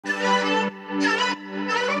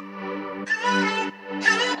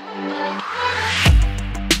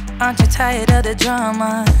Aren't you tired of the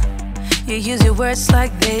drama? You use your words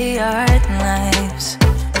like they are knives.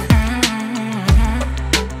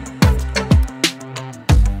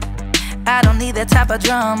 I don't need that type of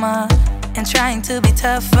drama and trying to be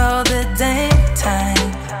tough all the damn time.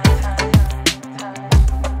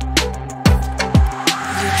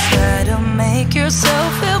 You try to make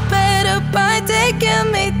yourself feel better by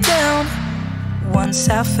taking me down. Once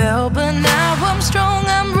I fell, but now I'm strong,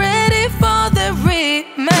 I'm ready for the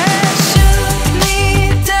rematch. Shoot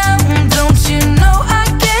me down, don't you know I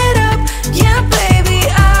get up? Yeah, baby,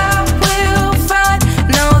 I will fight.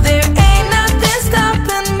 No, there ain't nothing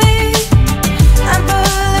stopping me. I'm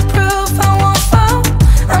bulletproof, I won't fall.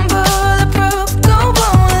 I'm bulletproof, go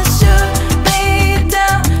on and shoot me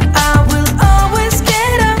down. I will always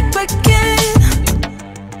get up again.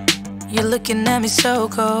 You're looking at me so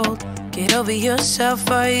cold. Get over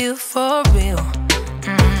yourself, are you for real?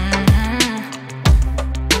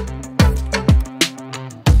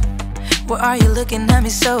 Why are you looking at me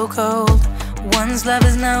so cold? One's love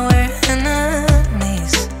is now we're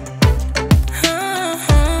enemies.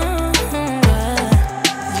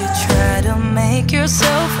 You try to make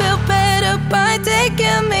yourself feel better by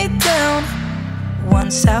taking me down.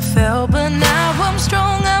 Once I fell, but now I'm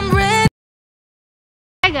strong, I'm ready.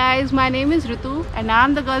 Hi guys, my name is Ritu and I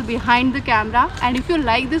am the girl behind the camera. And if you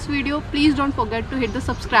like this video, please don't forget to hit the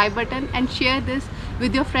subscribe button and share this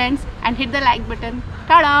with your friends and hit the like button.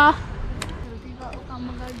 Tada!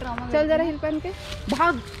 चल जरा हिल पहन के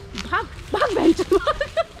भाग भाग भाग bench